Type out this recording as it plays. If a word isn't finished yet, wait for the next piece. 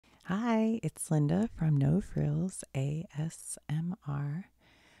Hi, it's Linda from No Frills ASMR.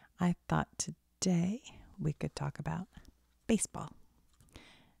 I thought today we could talk about baseball.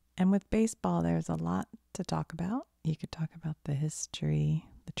 And with baseball, there's a lot to talk about. You could talk about the history,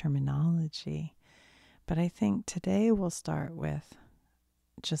 the terminology, but I think today we'll start with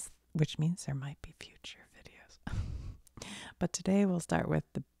which means there might be future videos. But today we'll start with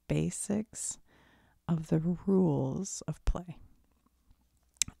the basics of the rules of play.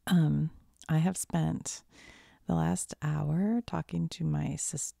 I have spent the last hour talking to my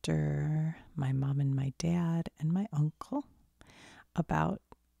sister, my mom and my dad, and my uncle about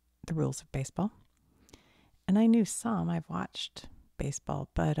the rules of baseball. And I knew some. I've watched baseball,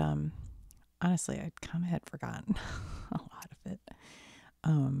 but honestly, I kind of had forgotten a lot of it.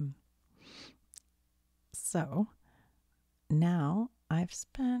 So now I've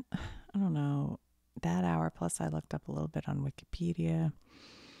spent, I don't know, that hour plus I looked up a little bit on Wikipedia.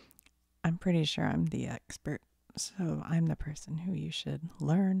 I'm pretty sure I'm the expert, so I'm the person who you should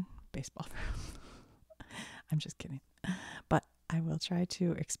learn baseball from. I'm just kidding. But I will try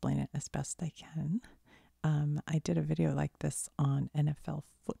to explain it as best I can. I did a video like this on NFL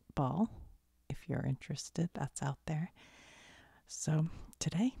football. If you're interested, that's out there. So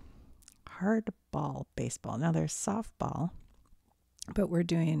today, hardball baseball. Now there's softball, but we're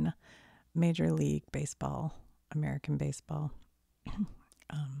doing Major League Baseball, American baseball.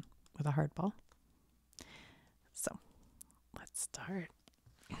 With a hard ball. So let's start.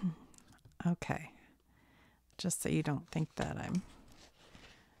 Okay. Just so you don't think that I'm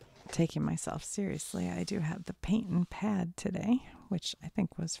taking myself seriously, I do have the paint and pad today, which I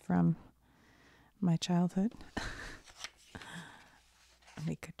think was from my childhood.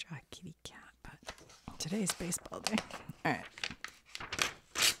 We could draw a kitty cat, but today's baseball day. All right.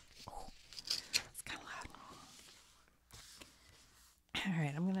 All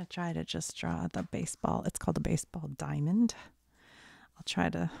right, I'm going to try to just draw the baseball. It's called a baseball diamond. I'll try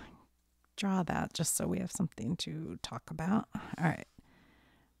to draw that just so we have something to talk about. All right.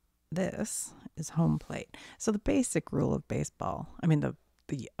 This is home plate. So the basic rule of baseball,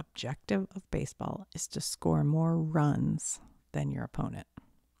 the objective of baseball is to score more runs than your opponent.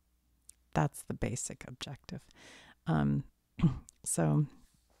 That's the basic objective. But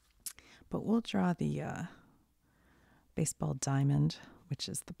we'll draw the baseball diamond, which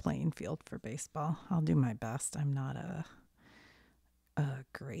is the playing field for baseball. I'll do my best. I'm not a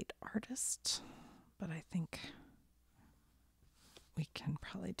great artist, but I think we can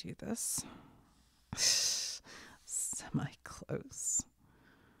probably do this. Semi-close.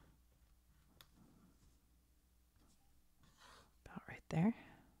 About right there.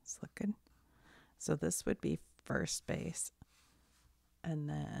 It's looking. So this would be first base. And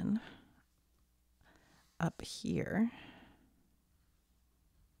then up here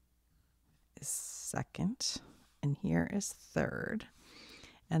is second, and here is third.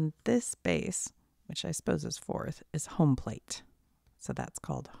 And this base, which I suppose is fourth, is home plate. So that's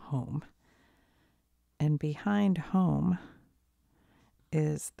called home. And behind home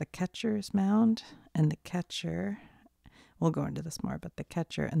is the catcher's mound, and the catcher, we'll go into this more, but the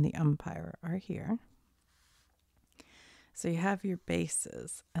catcher and the umpire are here. So you have your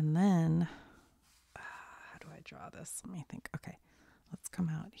bases, and then, how do I draw this? Let me think. Okay, let's come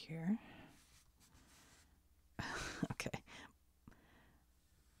out here. Okay.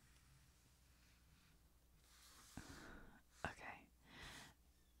 Okay.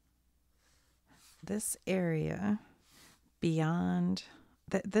 This area beyond,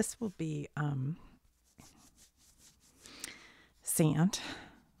 this will be sand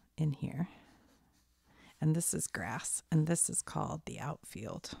in here. And this is grass, and this is called the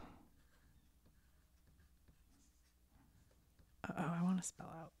outfield. Oh, I want to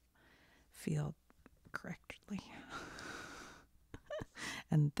spell out field correctly.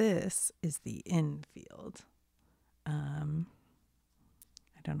 And this is the infield. I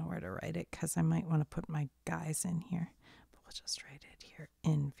don't know where to write it because I might want to put my guys in here, but we'll just write it here,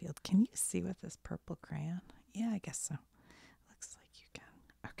 infield. Can you see with this purple crayon? Yeah, I guess so. Looks like you can.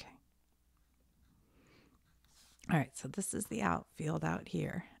 Okay. All right, so this is the outfield out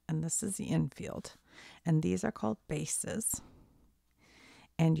here, and this is the infield, and these are called bases.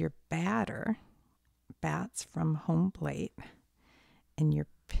 And your batter bats from home plate, and your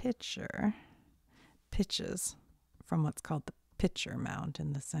pitcher pitches from what's called the pitcher mound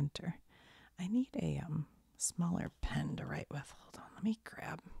in the center. I need a smaller pen to write with. Hold on, let me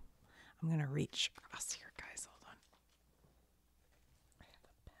grab. I'm going to reach across here, guys. Hold on. I have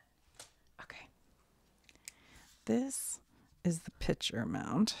a pen. Okay. This is the pitcher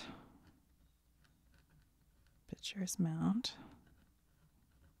mound. Pitcher's mound.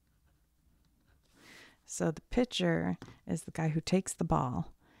 So the pitcher is the guy who takes the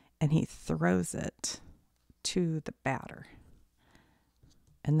ball and he throws it to the batter.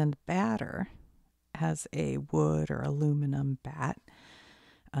 And then the batter has a wood or aluminum bat.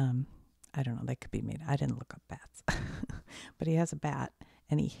 I don't know, they could be made. I didn't look up bats. But he has a bat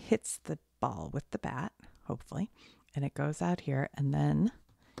and he hits the ball with the bat, hopefully, and it goes out here, and then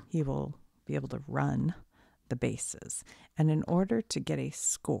he will be able to run the bases. And in order to get a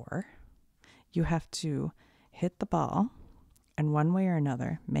score, you have to hit the ball and one way or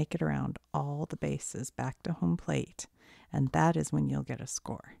another make it around all the bases back to home plate, and that is when you'll get a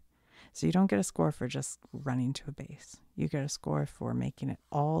score. So you don't get a score for just running to a base. You get a score for making it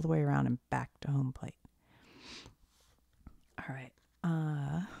all the way around and back to home plate. All right.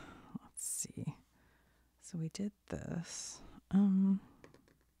 Let's see. So we did this. All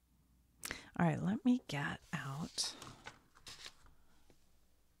right, let me get out.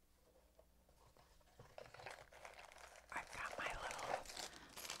 I've got my little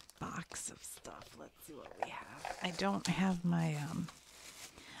box of stuff. Let's see what we have. I don't have my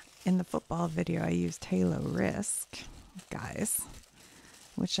in the football video I used Halo Risk, guys,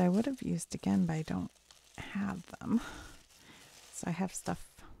 which I would have used again, but I don't have them. So I have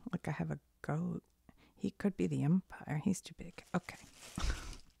stuff, like I have a goat. He could be the Empire. He's too big. Okay.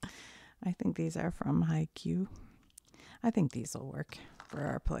 I think these are from Haikyuu. I think these will work for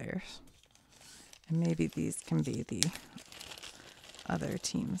our players. And maybe these can be the other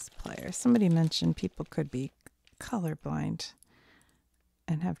team's players. Somebody mentioned people could be colorblind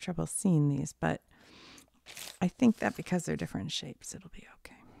and have trouble seeing these, but I think that because they're different shapes, it'll be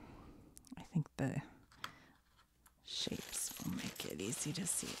okay. I think the shapes will make it easy to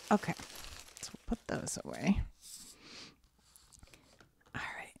see. Okay, so we'll put those away. All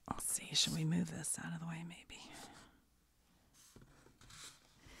right, let's see. Should we move this out of the way, maybe?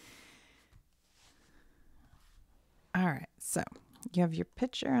 All right, so you have your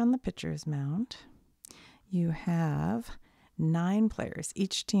pitcher on the pitcher's mound. You have 9 players.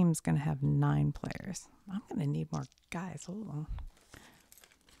 Each team's going to have 9 players. I'm going to need more guys. Hold on.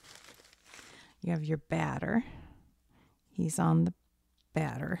 You have your batter. He's on the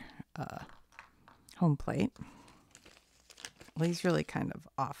batter home plate. Well, he's really kind of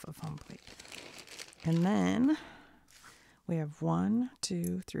off of home plate. And then we have 1,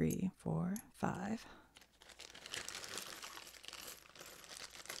 2, 3, 4, 5,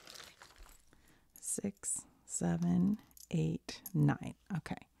 6, 7, 8, 9.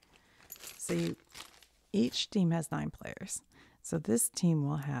 Okay. So each team has 9 players. So this team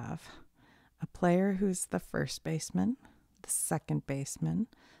will have a player who's the first baseman, the second baseman,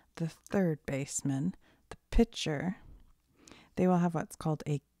 the third baseman, the pitcher. They will have what's called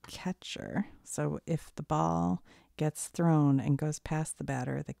a catcher. So if the ball gets thrown and goes past the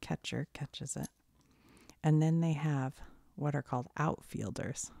batter, the catcher catches it. And then they have what are called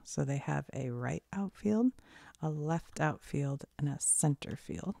outfielders. So they have a right outfield, a left outfield, and a center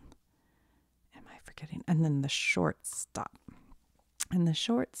field. Am I forgetting? And then the shortstop. And the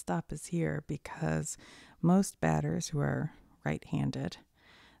shortstop is here because most batters who are right-handed,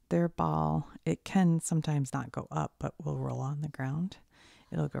 their ball, it can sometimes not go up, but will roll on the ground.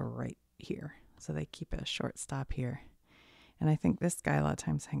 It'll go right here. So they keep a shortstop here. And I think this guy a lot of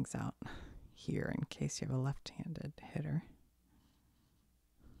times hangs out here in case you have a left-handed hitter.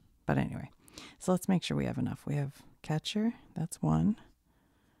 But anyway, so let's make sure we have enough. We have catcher, that's 1,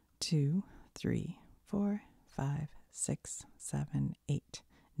 2, 3, 4, 5, 6, 7, 8,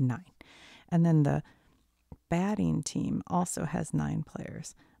 9. And then the batting team also has 9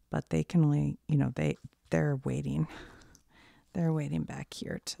 players, but they can only, they're waiting. They're waiting back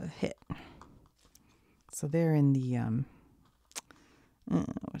here to hit. So they're in the, what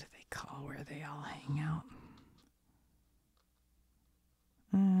do they call where they all hang out?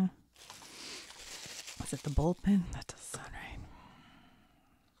 Is it the bullpen? That doesn't sound right.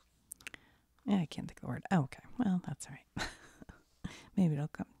 Yeah, I can't think of the word. Oh, okay. Well, that's all right. Maybe it'll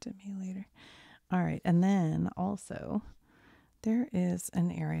come to me later. All right. And then also there is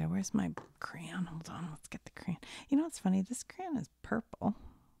an area. Where's my crayon? Hold on. Let's get the crayon. You know what's funny? This crayon is purple,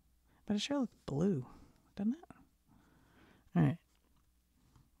 but it sure looks blue, doesn't it? All right.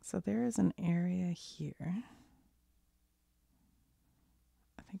 So there is an area here.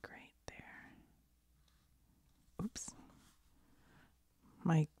 I think right there. Oops.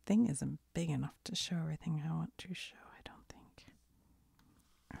 My thing isn't big enough to show everything I want to show, I don't think.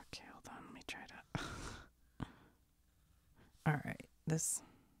 Okay, hold on. Let me try to. All right.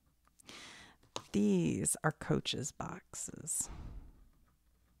 These are coaches' boxes.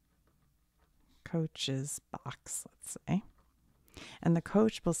 Coaches' box, let's say. And the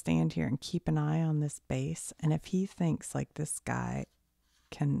coach will stand here and keep an eye on this base. And if he thinks like this guy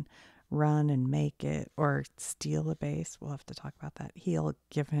can run and make it or steal a base, we'll have to talk about that. He'll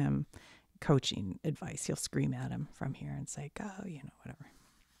give him coaching advice. He'll scream at him from here and say, go, whatever.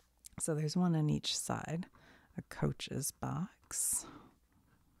 So there's one on each side, a coach's box.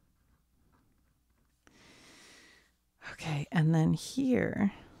 Okay, and then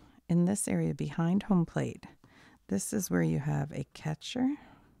here in this area behind home plate, this is where you have a catcher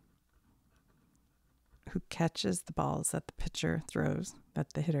who catches the balls that the pitcher throws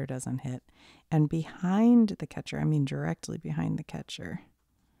that the hitter doesn't hit. And behind the catcher, I mean directly behind the catcher,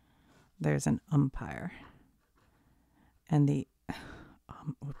 there's an umpire. And the,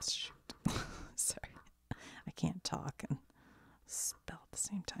 whoops, shoot. Sorry, I can't talk and spell at the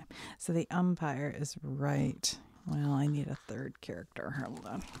same time. So the umpire is right. Well, I need a third character. Hold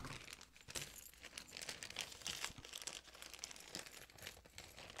on.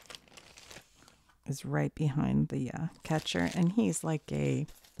 Is right behind the catcher, and he's like a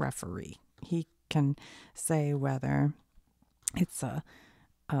referee. He can say whether it's a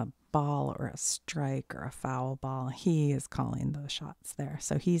ball or a strike or a foul ball. He is calling the shots there.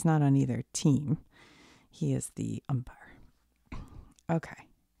 So he's not on either team. He is the umpire. Okay.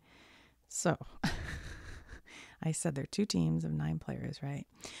 So I said there are 2 teams of 9 players, right?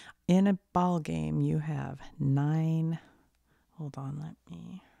 In a ball game, you have 9. Hold on, let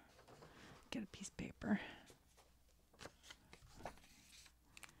me get a piece of paper.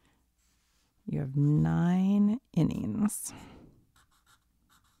 You have 9 innings.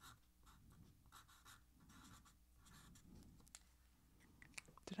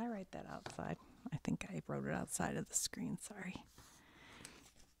 Did I write that outside? I think I wrote it outside of the screen. Sorry.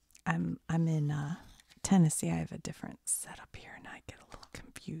 I'm in Tennessee. I have a different setup here, and I get a little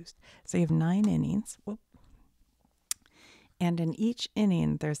confused. So you have 9 innings. Whoop. And in each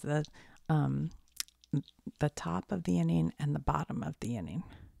inning, there's the top of the inning and the bottom of the inning.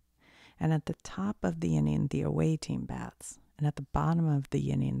 And at the top of the inning, the away team bats. And at the bottom of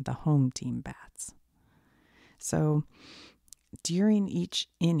the inning, the home team bats. So during each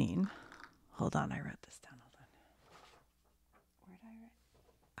inning, hold on, I wrote this down. Hold on. Where did I write?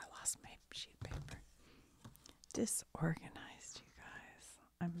 I lost my sheet of paper. Disorganized, you guys.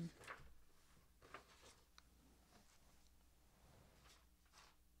 I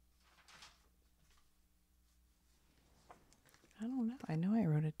don't know. I know I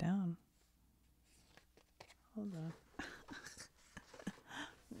wrote it down. Hold on.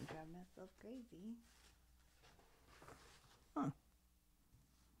 I'm driving myself crazy. Huh.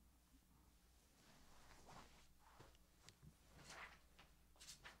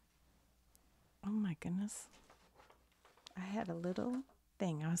 Oh my goodness. I had a little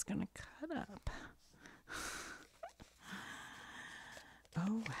thing I was going to cut up.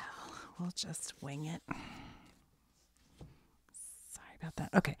 Oh well, we'll just wing it. Sorry about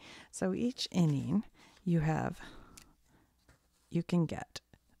that. Okay, so each inning you can get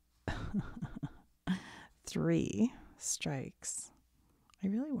 3 strikes. I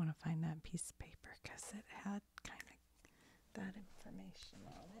really want to find that piece of paper because it had kind of that information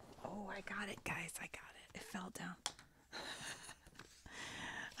on it. Oh, I got it, guys. I got it. It fell down.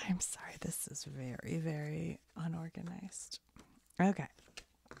 I'm sorry. This is very, very unorganized. Okay.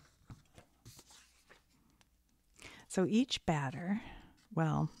 So each batter,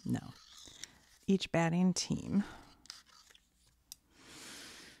 well, no. Each batting team.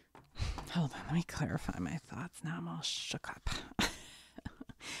 Hold on, let me clarify my thoughts. Now I'm all shook up.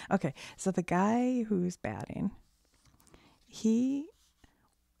 Okay, so the guy who's batting,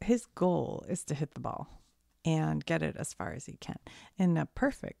 his goal is to hit the ball and get it as far as he can. In a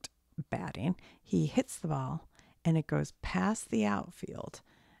perfect batting, he hits the ball and it goes past the outfield,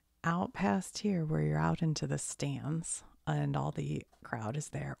 out past here where you're out into the stands and all the crowd is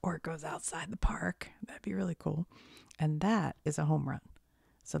there, or it goes outside the park. That'd be really cool. And that is a home run.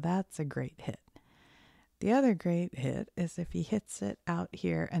 So that's a great hit. The other great hit is if he hits it out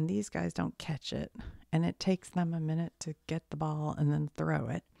here and these guys don't catch it and it takes them a minute to get the ball and then throw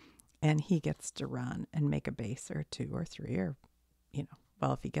it, and he gets to run and make a base or 2 or 3 or,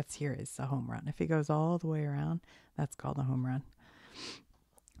 well, if he gets here, it's a home run. If he goes all the way around, that's called a home run.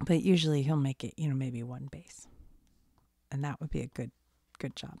 But usually he'll make it, maybe 1 base. And that would be a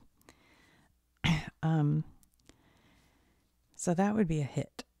good job. So that would be a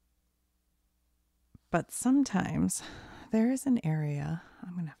hit. But sometimes there is an area,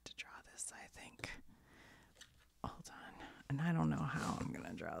 I'm going to have to draw this, I think. Hold on. And I don't know how I'm going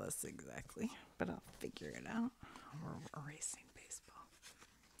to draw this exactly, but I'll figure it out. We're erasing baseball.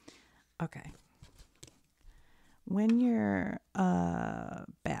 Okay. when you're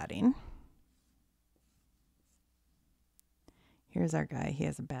batting, here's our guy. He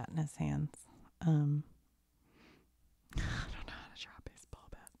has a bat in his hands. I don't know how to draw a baseball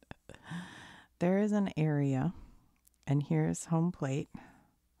bat. There is an area, and here's home plate.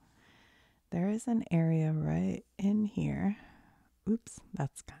 There is an area right in here. Oops,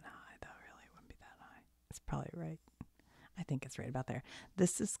 that's kind of high, though. Really, it wouldn't be that high. It's probably right. I think it's right about there.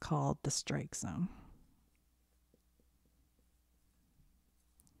 This is called the strike zone.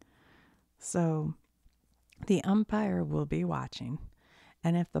 So the umpire will be watching,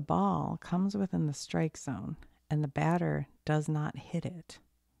 and if the ball comes within the strike zone and the batter does not hit it,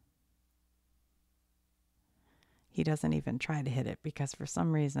 he doesn't even try to hit it because for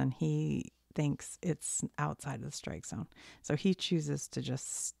some reason he thinks it's outside of the strike zone. So he chooses to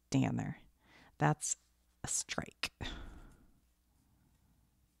just stand there. That's a strike.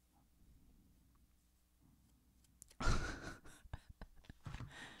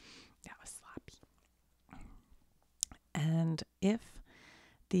 That was sloppy. And if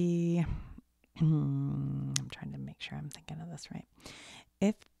the I'm trying to make sure I'm thinking of this right.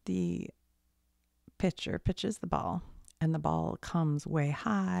 If the pitcher pitches the ball and the ball comes way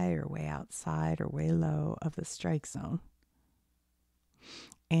high or way outside or way low of the strike zone,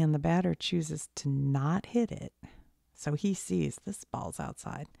 and the batter chooses to not hit it, so he sees this ball's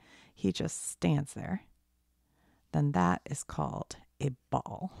outside, he just stands there, then that is called a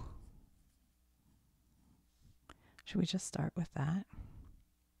ball. Should we just start with that?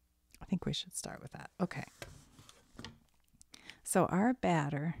 I think we should start with that. Okay. So our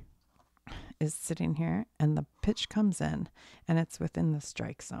batter is sitting here and the pitch comes in and it's within the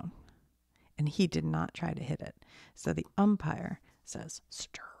strike zone. And he did not try to hit it. So the umpire says,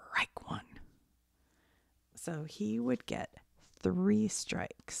 strike one. So he would get 3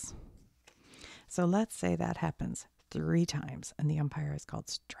 strikes. So let's say that happens 3 times and the umpire is called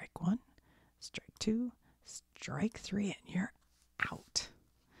strike 1, strike 2, strike 3, and you're out.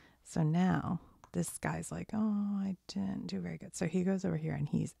 So now this guy's like, oh, I didn't do very good. So he goes over here and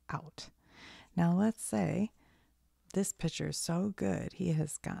he's out. Now let's say this pitcher is so good, he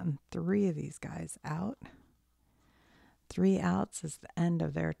has gotten 3 of these guys out. 3 outs is the end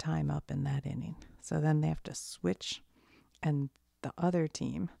of their time up in that inning. So then they have to switch and the other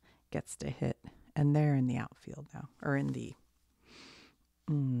team gets to hit and they're in the outfield now, or in the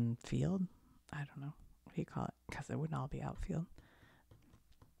field. I don't know what do you call it because it wouldn't all be outfield.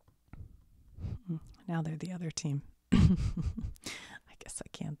 Now they're the other team. I guess I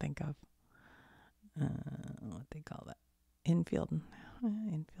can't think of what they call that. Infield,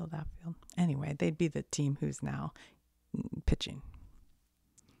 outfield. Anyway, they'd be the team who's now pitching.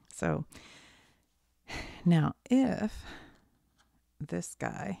 So now if this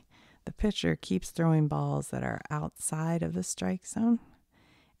guy, the pitcher, keeps throwing balls that are outside of the strike zone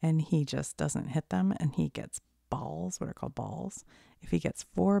and he just doesn't hit them and he gets balls, what are called balls. If he gets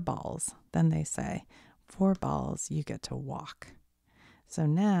 4 balls, then they say 4 balls, you get to walk. So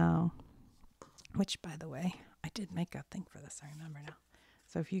now, which by the way, I did make a thing for this, I remember now.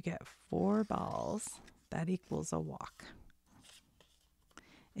 So if you get 4 balls, that equals a walk.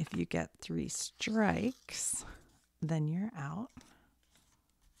 If you get 3 strikes, then you're out.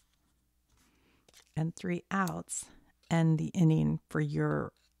 And 3 outs end the inning for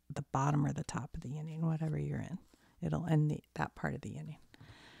the bottom or the top of the inning, whatever you're in. It'll end that part of the inning.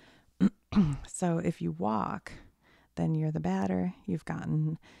 So if you walk, then you're the batter. You've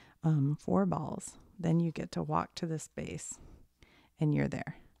gotten 4 balls. Then you get to walk to this base, and you're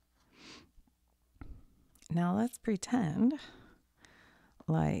there. Now let's pretend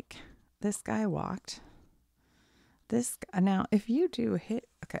like this guy walked. Now, if you do hit,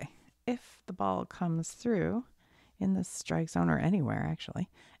 okay, if the ball comes through in the strike zone or anywhere actually,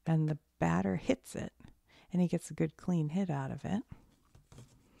 and the batter hits it, and he gets a good clean hit out of it,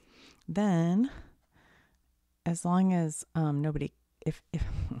 then as long as nobody, if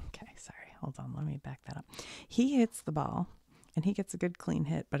okay, sorry, hold on, let me back that up. He hits the ball and he gets a good clean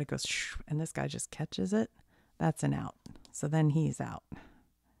hit, but it goes shoo, and this guy just catches it, that's an out. So then he's out.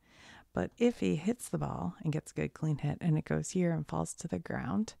 But if he hits the ball and gets a good clean hit and it goes here and falls to the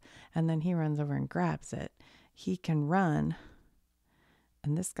ground, and then he runs over and grabs it, he can run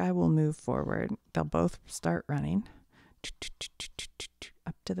and this guy will move forward. They'll both start running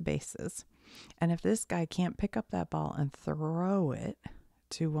up to the bases. And if this guy can't pick up that ball and throw it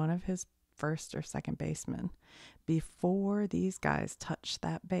to one of his first or second basemen before these guys touch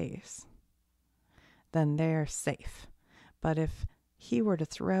that base, then they're safe. But if he were to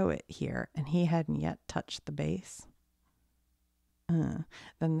throw it here and he hadn't yet touched the base,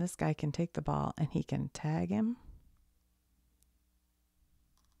 then this guy can take the ball and he can tag him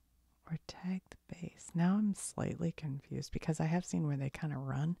tag the base. Now I'm slightly confused because I have seen where they kind of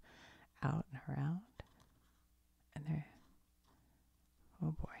run out and around. And they're,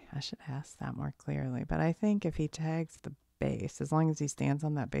 oh boy, I should ask that more clearly. But I think if he tags the base, as long as he stands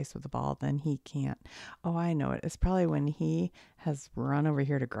on that base with the ball, then he can't. Oh, I know it. It's probably when he has run over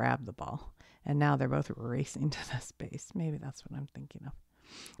here to grab the ball. And now they're both racing to this base. Maybe that's what I'm thinking of.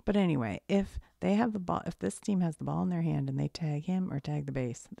 But anyway, if they have the ball, if this team has the ball in their hand and they tag him or tag the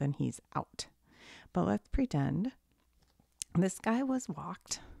base, then he's out. But let's pretend this guy was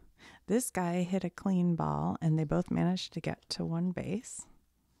walked. This guy hit a clean ball and they both managed to get to one base.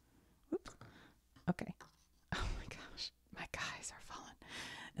 Oops. Okay. Oh my gosh. My guys are falling.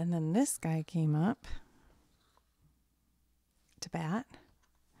 And then this guy came up to bat.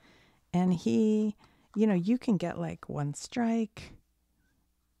 And he, you can get like one strike,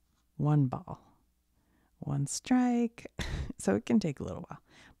 one ball, one strike. So it can take a little while.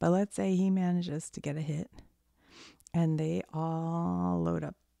 But let's say he manages to get a hit and they all load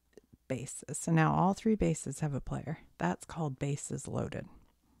up bases. So now all three bases have a player. That's called bases loaded.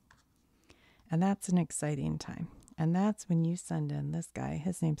 And that's an exciting time. And that's when you send in this guy.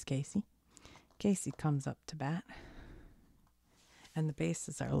 His name's Casey. Casey comes up to bat. And the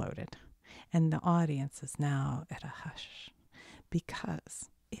bases are loaded. And the audience is now at a hush. Because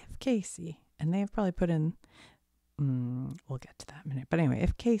if Casey, and they've probably put in, we'll get to that in a minute. But anyway,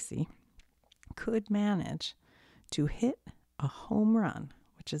 if Casey could manage to hit a home run,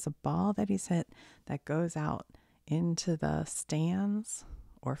 which is a ball that he's hit that goes out into the stands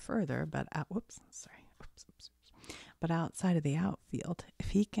or further, but but outside of the outfield, if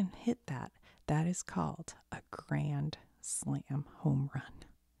he can hit that, that is called a grand slam home run.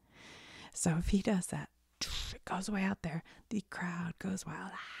 So if he does that, it goes way out there, the crowd goes wild.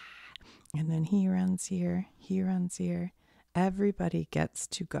 And then he runs here. Everybody gets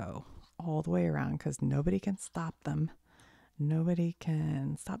to go all the way around because nobody can stop them. Nobody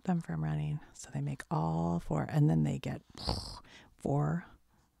can stop them from running. So they make all four, and then they get 4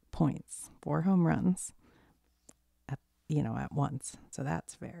 points, 4 home runs at once. So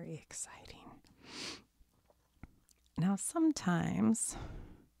that's very exciting. Now, sometimes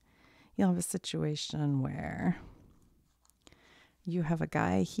you'll have a situation where you have a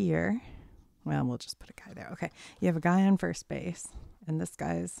guy here. Well, we'll just put a guy there. Okay. You have a guy on first base, and this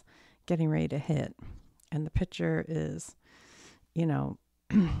guy's getting ready to hit, and the pitcher is,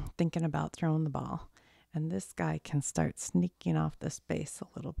 thinking about throwing the ball. And this guy can start sneaking off this base a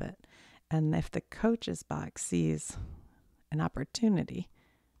little bit. And if the coach's box sees an opportunity,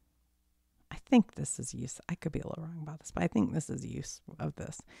 I think this is use. I could be a little wrong about this, but I think this is use of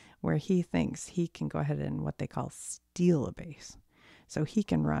this, where he thinks he can go ahead and what they call steal a base. So he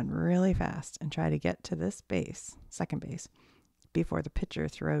can run really fast and try to get to this base, second base, before the pitcher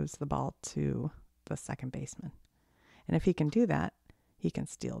throws the ball to the second baseman. And if he can do that, he can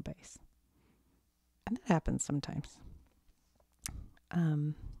steal a base. And that happens sometimes.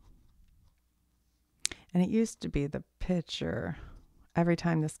 And it used to be the pitcher, every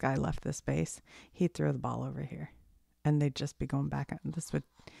time this guy left this base, he'd throw the ball over here. And they'd just be going back. And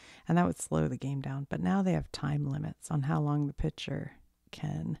that would slow the game down. But now they have time limits on how long the pitcher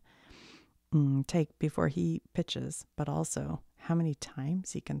can take before he pitches, but also how many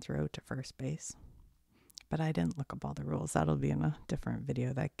times he can throw to first base. But I didn't look up all the rules. That'll be in a different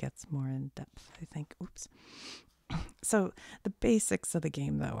video that gets more in depth, I think. Oops. So the basics of the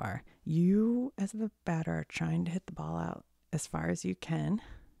game, though, are you as the batter are trying to hit the ball out as far as you can.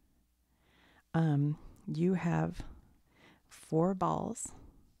 You have 4 balls,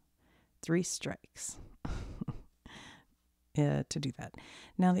 3 strikes to do that.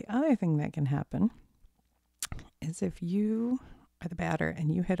 Now, the other thing that can happen is if you are the batter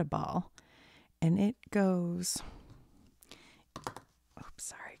and you hit a ball and it goes,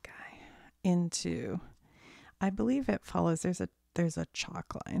 into, I believe it follows, there's a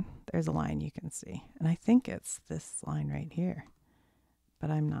chalk line. There's a line you can see. And I think it's this line right here. But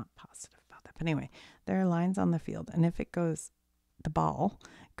I'm not positive about that. But anyway, there are lines on the field. And if it goes, the ball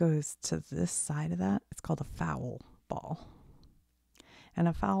goes to this side of that, it's called a foul ball. And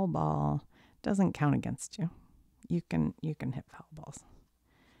a foul ball doesn't count against you. You can hit foul balls.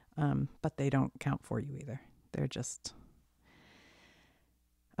 But they don't count for you either. They're just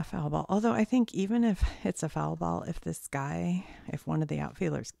a foul ball. Although I think even if it's a foul ball, if one of the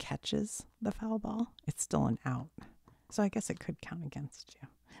outfielders catches the foul ball, it's still an out. So I guess it could count against you.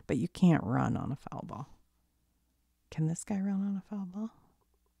 But you can't run on a foul ball. Can this guy run on a foul ball?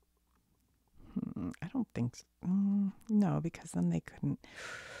 I don't think so. No, because then they couldn't.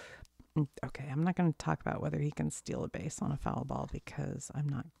 Okay, I'm not going to talk about whether he can steal a base on a foul ball because I'm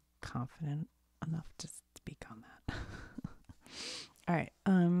not confident enough to speak on that. All right.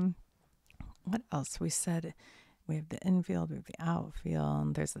 What else? We said we have the infield, we have the outfield,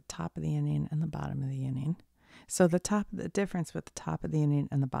 and there's the top of the inning and the bottom of the inning. So the difference with the top of the inning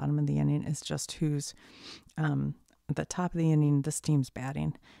and the bottom of the inning is just who's the top of the inning, this team's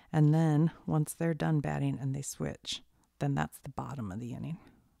batting. And then once they're done batting and they switch, then that's the bottom of the inning.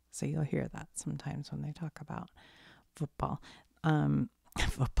 So you'll hear that sometimes when they talk about football.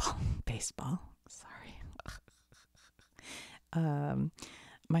 Baseball. Sorry.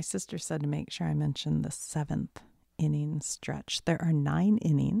 My sister said to make sure I mentioned the 7th inning stretch. There are 9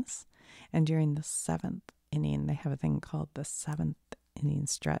 innings, and during the 7th inning, they have a thing called the 7th inning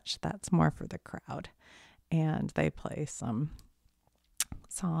stretch. That's more for the crowd, and they play some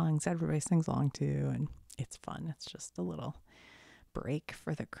songs everybody sings along to, and it's fun. It's just a little break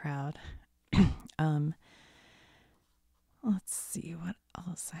for the crowd. Let's see what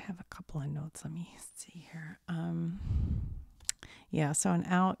else. I have a couple of notes. Let me see here. Yeah, so an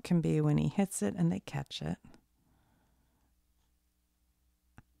out can be when he hits it and they catch it.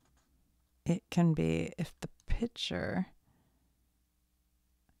 It can be if the pitcher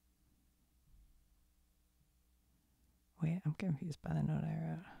wait, I'm confused by the note I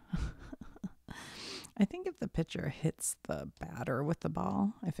wrote. I think if the pitcher hits the batter with the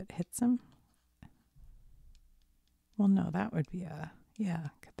ball, if it hits him. Well, no, that would be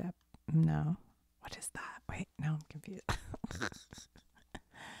could that, no. What is that? Wait, now I'm confused. All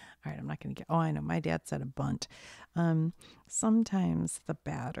right, I'm not going to get, I know, my dad said a bunt. Sometimes the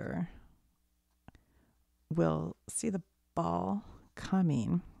batter will see the ball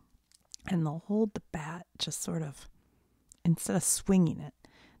coming and they'll hold the bat just sort of, instead of swinging it,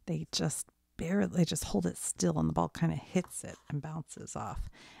 they just hold it still and the ball kind of hits it and bounces off.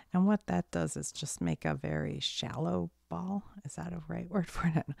 And what that does is just make a very shallow ball. Is that a right word for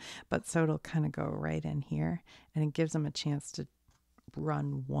it? But so it'll kind of go right in here and it gives them a chance to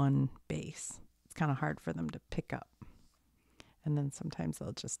run one base. It's kind of hard for them to pick up. And then sometimes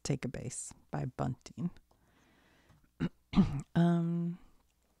they'll just take a base by bunting. I'm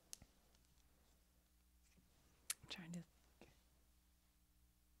trying to.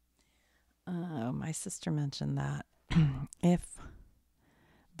 My sister mentioned that if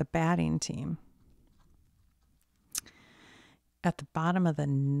the batting team at the bottom of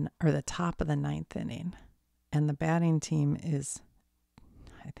the top of the 9th inning, and the batting team is,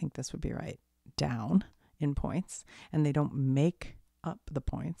 I think this would be right, down in points, and they don't make up the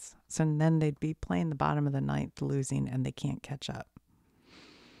points, so then they'd be playing the bottom of the 9th, losing, and they can't catch up.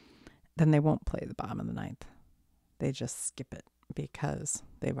 Then they won't play the bottom of the 9th. They just skip it because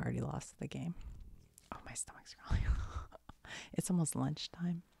they've already lost the game. Oh, my stomach's growling. It's almost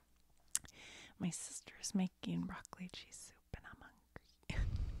lunchtime. My sister's making broccoli cheese soup and I'm hungry.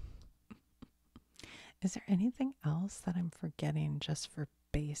 Is there anything else that I'm forgetting just for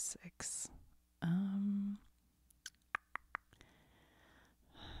basics?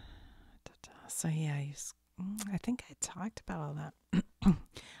 So yeah, I think I talked about all that.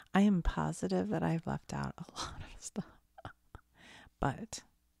 I am positive that I've left out a lot of stuff. But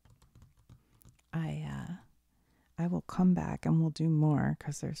I will come back and we'll do more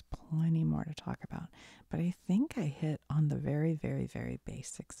because there's plenty more to talk about. But I think I hit on the very, very, very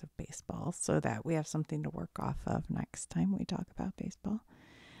basics of baseball so that we have something to work off of next time we talk about baseball.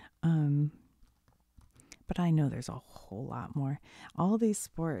 But I know there's a whole lot more. All these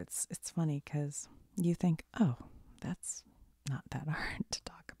sports, it's funny because you think, oh, that's not that hard to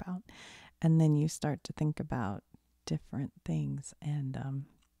talk about. And then you start to think about different things and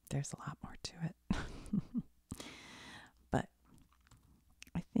there's a lot more to it. But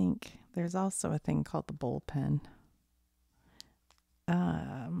I think there's also a thing called the bullpen.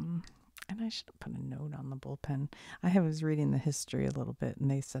 And I should have put a note on the bullpen. I was reading the history a little bit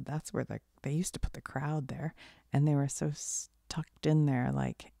and they said that's where they used to put the crowd there and they were so tucked in there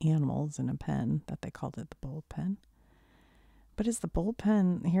like animals in a pen that they called it the bullpen. But is the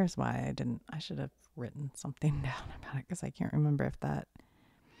bullpen, here's why I should have written something down about it because I can't remember if that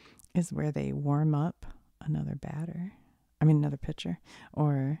is where they warm up another pitcher,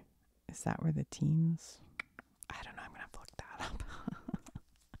 or is that where the teams, I don't know, I'm going to have to look that up.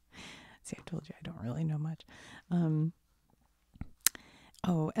 See, I told you I don't really know much. And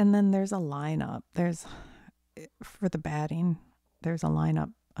then there's a lineup. For the batting, there's a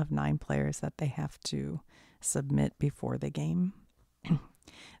lineup of 9 players that they have to submit before the game.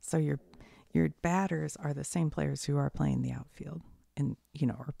 So your batters are the same players who are playing the outfield and,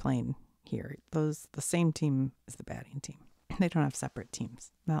 are playing here. The same team as the batting team. They don't have separate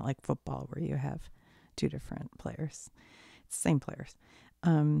teams. Not like football where you have 2 different players. It's the same players.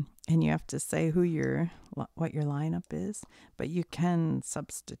 And you have to say what your lineup is, but you can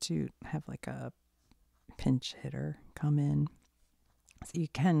substitute, have like a pinch hitter come in. So you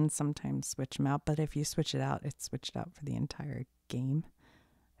can sometimes switch them out, but if you switch it out, it's switched out for the entire game.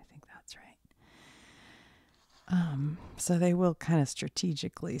 I think that's right. So they will kind of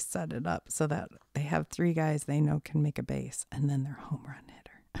strategically set it up so that they have 3 guys they know can make a base, and then their home run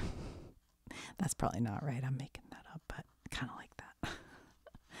hitter. That's probably not right. I'm making that up, but kind of like that.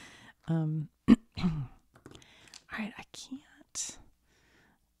 All right, I can't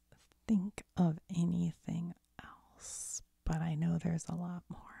think of anything else, but I know there's a lot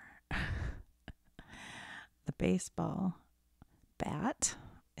more. The baseball bat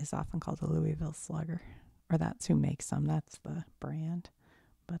is often called a Louisville Slugger, or that's who makes them. That's the brand,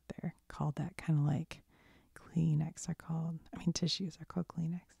 but they're called that, kind of like Kleenex are called. I mean, tissues are called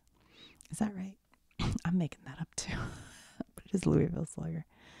Kleenex. Is that right? I'm making that up too. But it is Louisville Slugger.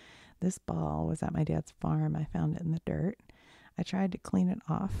 This ball was at my dad's farm. I found it in the dirt. I tried to clean it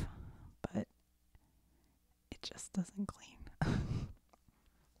off, but it just doesn't clean.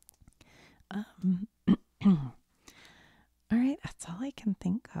 All right, that's all I can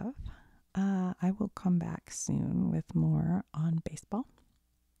think of. I will come back soon with more on baseball,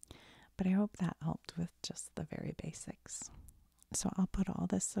 but I hope that helped with just the very basics. So I'll put all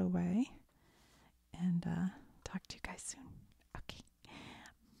this away and talk to you guys soon. Okay,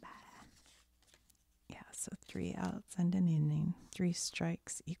 bye. Yeah, so 3 outs and an inning, 3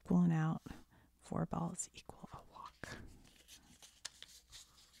 strikes equal an out, 4 balls equal a walk.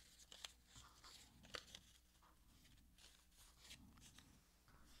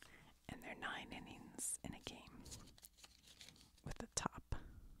 And they're 9 innings in a game with a top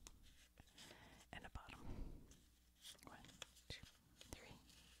and a bottom. 1, 2, 3,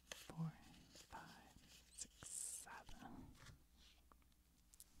 4, 5, 6,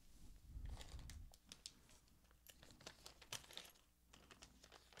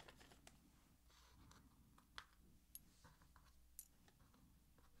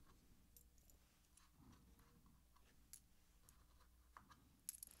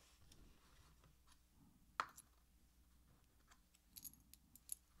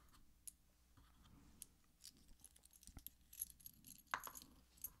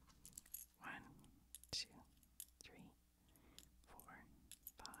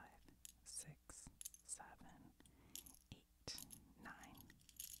 7.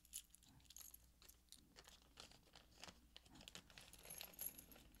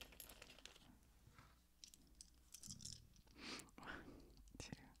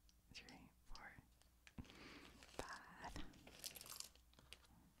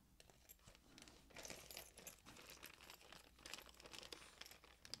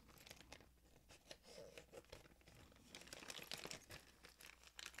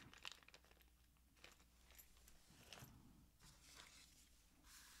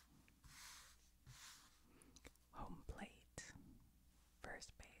 Home plate,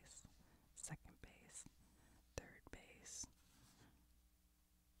 first base, second base, third base,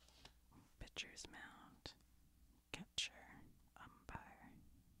 pitcher's mound, catcher, umpire,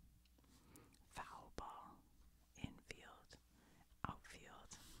 foul ball, infield,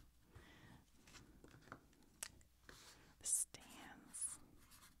 outfield, the stands,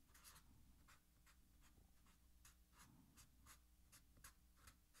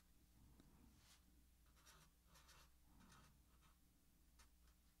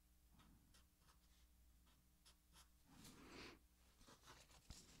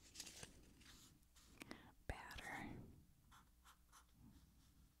 batter,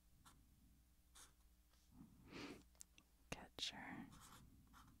 catcher,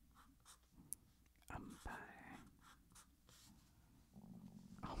 umpire.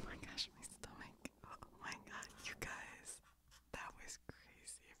 Oh my gosh, my stomach. Oh my god, you guys. That was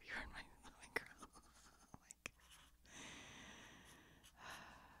crazy. If you heard my stomach growl. Like,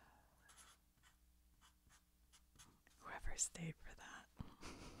 whoever stayed for that.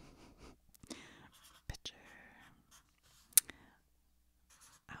 Pitcher.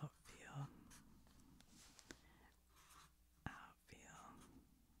 Outfield. Outfield.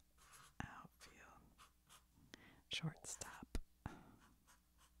 Outfield. Shortstop.